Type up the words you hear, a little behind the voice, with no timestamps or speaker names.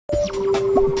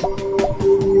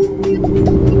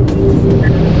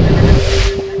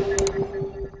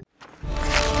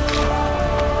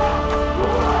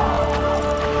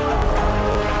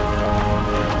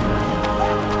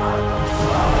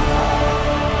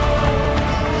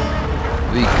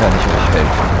kann ich euch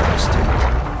helfen, Majestät?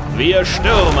 Wir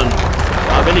stürmen.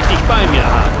 Da will ich dich bei mir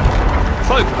haben.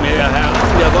 Folgt mir, ihr Herren.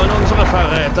 Wir wollen unsere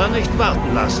Verräter nicht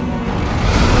warten lassen.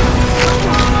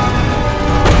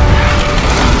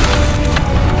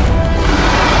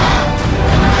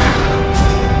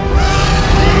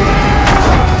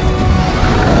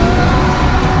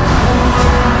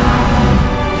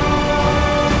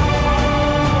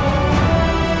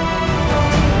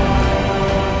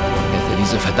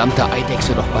 Diese verdammte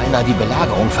Eidechse doch beinahe die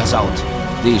Belagerung versaut.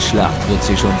 Die Schlacht wird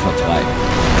sie schon vertreiben.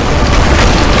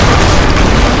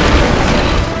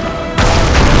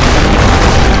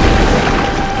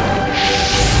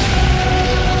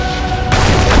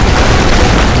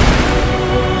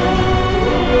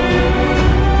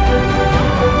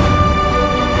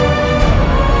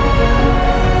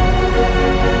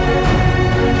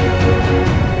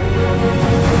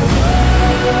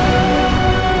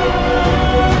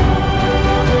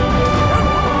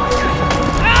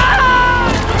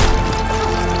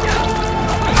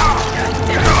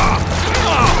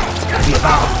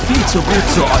 Zu gut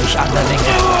zu euch, Anderlinge.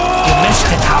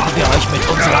 Gemästet haben wir euch mit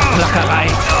unserer Plackerei.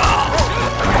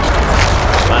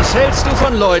 Was hältst du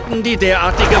von Leuten, die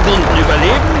derartige Wunden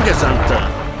überleben, Gesandter?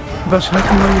 Was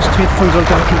halten Majestät von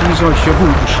Soldaten, die solche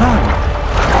Wunden schaden?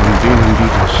 Von denen, die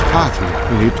das taten,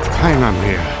 lebt keiner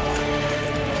mehr.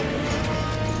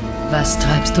 Was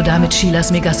treibst du da mit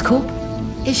Sheilas Megaskop?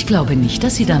 Ich glaube nicht,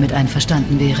 dass sie damit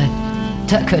einverstanden wäre.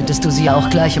 Da könntest du sie auch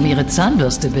gleich um ihre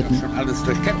Zahnbürste bitten. Schon alles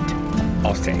durchkämmt.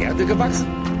 Aus der Erde gewachsen?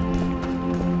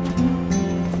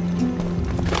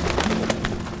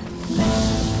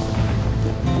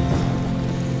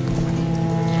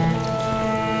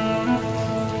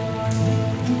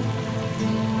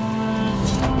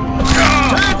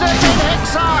 Tötet den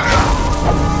Hexer!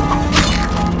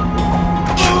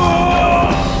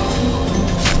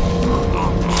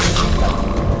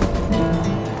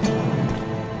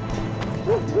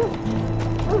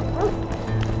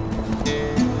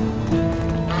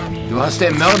 Du hast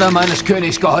dem Mörder meines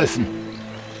Königs geholfen.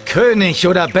 König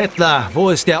oder Bettler,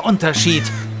 wo ist der Unterschied?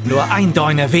 Nur ein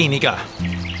Däune weniger.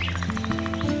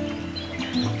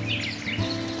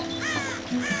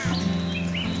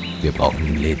 Wir brauchen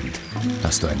ihn lebend.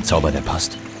 Hast du einen Zauber, der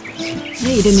passt?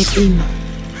 Rede mit ihm.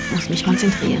 Muss mich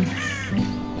konzentrieren.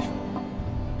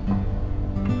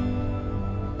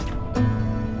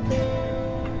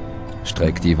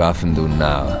 Streck die Waffen, du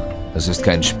Narr. Das ist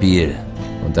kein Spiel.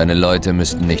 Und deine Leute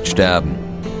müssten nicht sterben.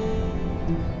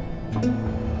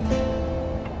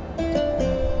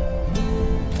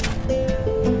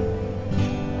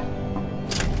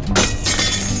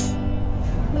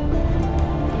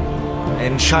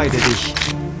 Entscheide dich.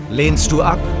 Lehnst du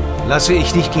ab, lasse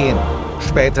ich dich gehen.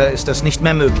 Später ist das nicht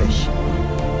mehr möglich.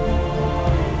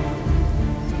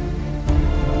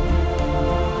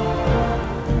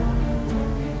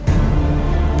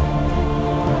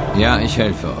 Ja, ich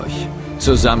helfe euch.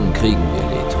 Zusammen kriegen wir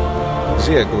Leto.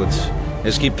 Sehr gut.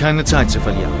 Es gibt keine Zeit zu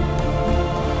verlieren.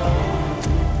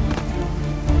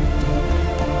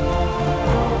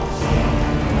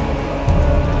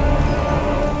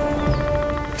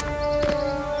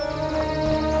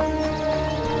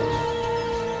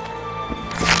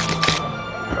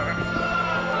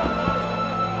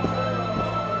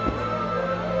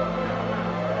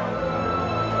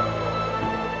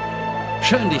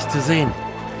 Schön, dich zu sehen.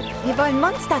 Wir wollen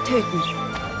Monster töten.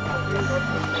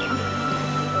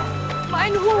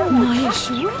 Mein Hut. Neue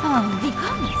Schuhe? Oh, wie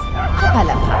kommt's?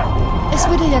 Hoppalappa. Es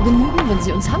würde ja genügen, wenn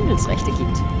sie uns Handelsrechte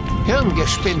gibt.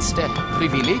 Hirngespinste.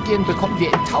 Privilegien bekommen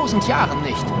wir in 1000 Jahren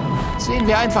nicht. Sehen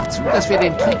wir einfach zu, dass wir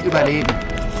den Krieg überleben.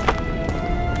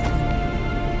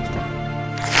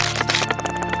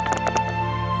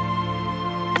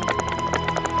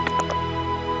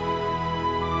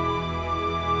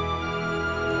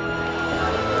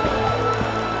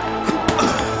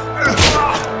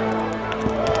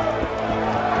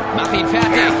 Mach ihn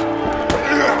fertig!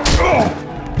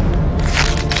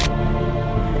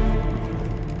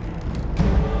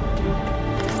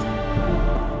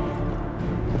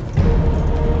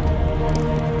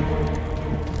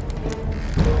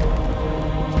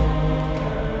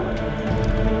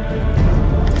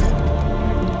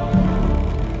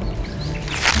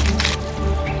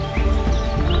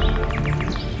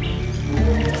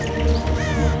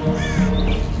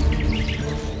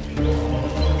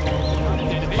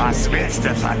 Was willst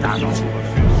du, verdammt?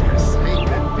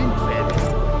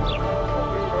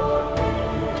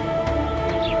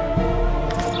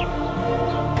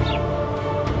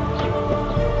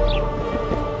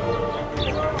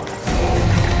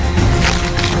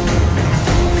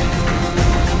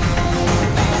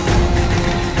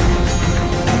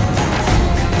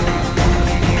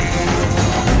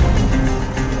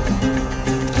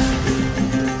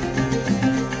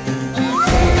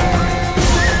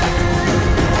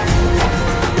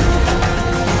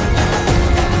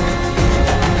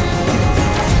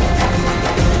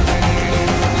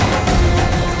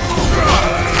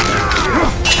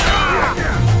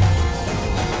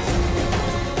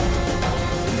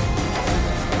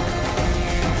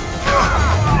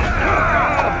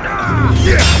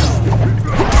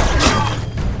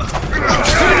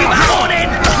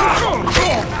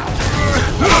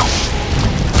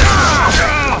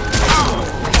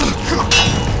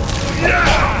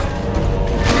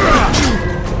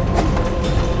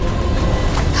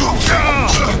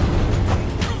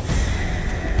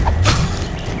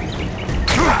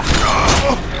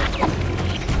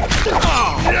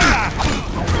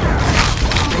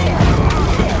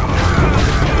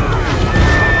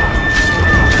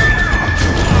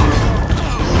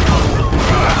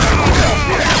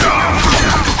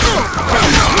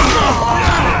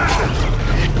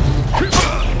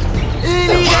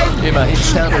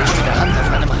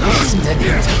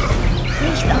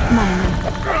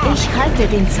 Halte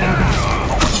den Zauber.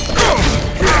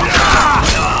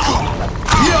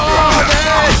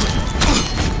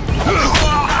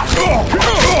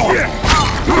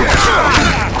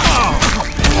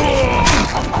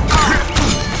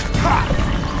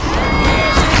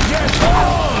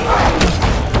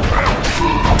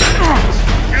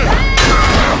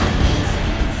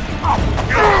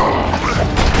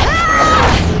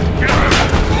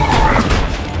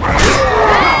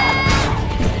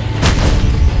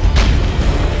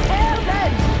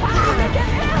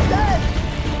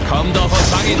 Komm doch und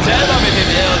fang ihn selber mit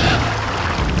dem Erden.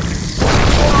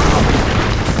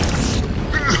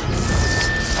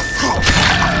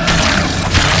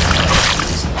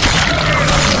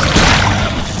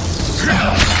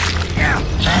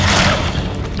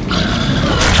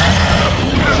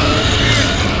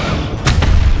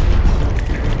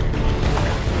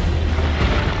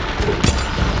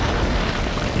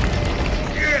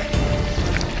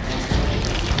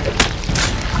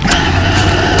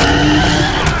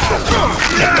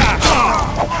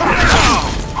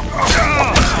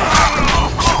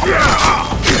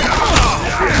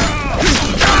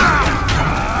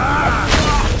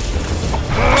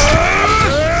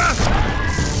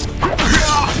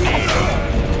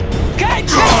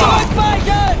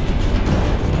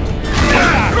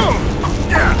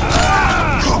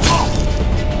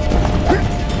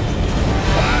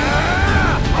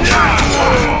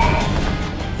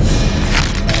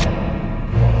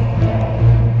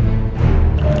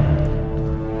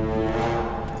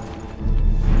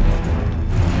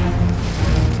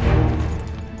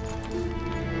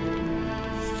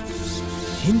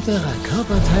 Hinterer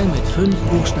Körperteil mit 5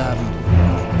 Buchstaben.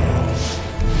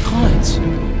 Kreuz.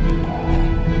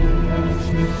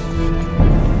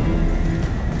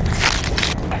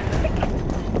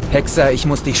 Hexer, ich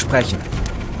muss dich sprechen.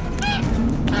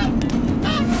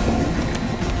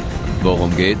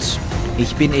 Worum geht's?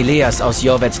 Ich bin Elias aus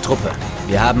Jorvets Truppe.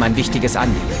 Wir haben ein wichtiges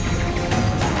Anliegen.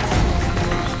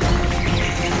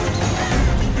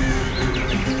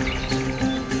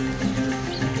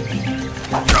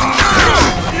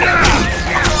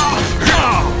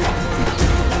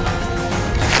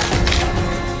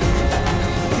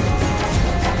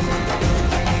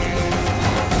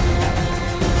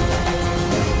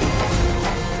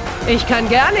 Ich kann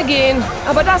gerne gehen,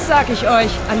 aber das sag ich euch.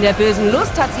 An der bösen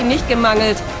Lust hat's ihm nicht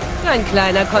gemangelt. Ein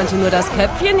Kleiner konnte nur das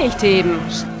Köpfchen nicht heben.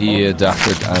 Ihr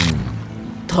dachtet an...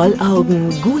 Trollaugen,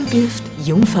 Ghoulgift,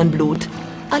 Jungfernblut.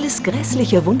 Alles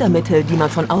grässliche Wundermittel, die man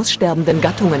von aussterbenden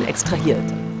Gattungen extrahiert.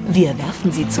 Wir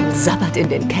werfen sie zum Sabbat in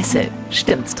den Kessel.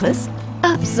 Stimmt's, Triss?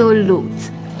 Absolut.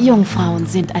 Jungfrauen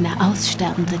sind eine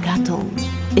aussterbende Gattung.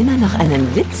 Immer noch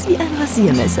einen Witz wie ein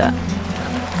Rasiermesser.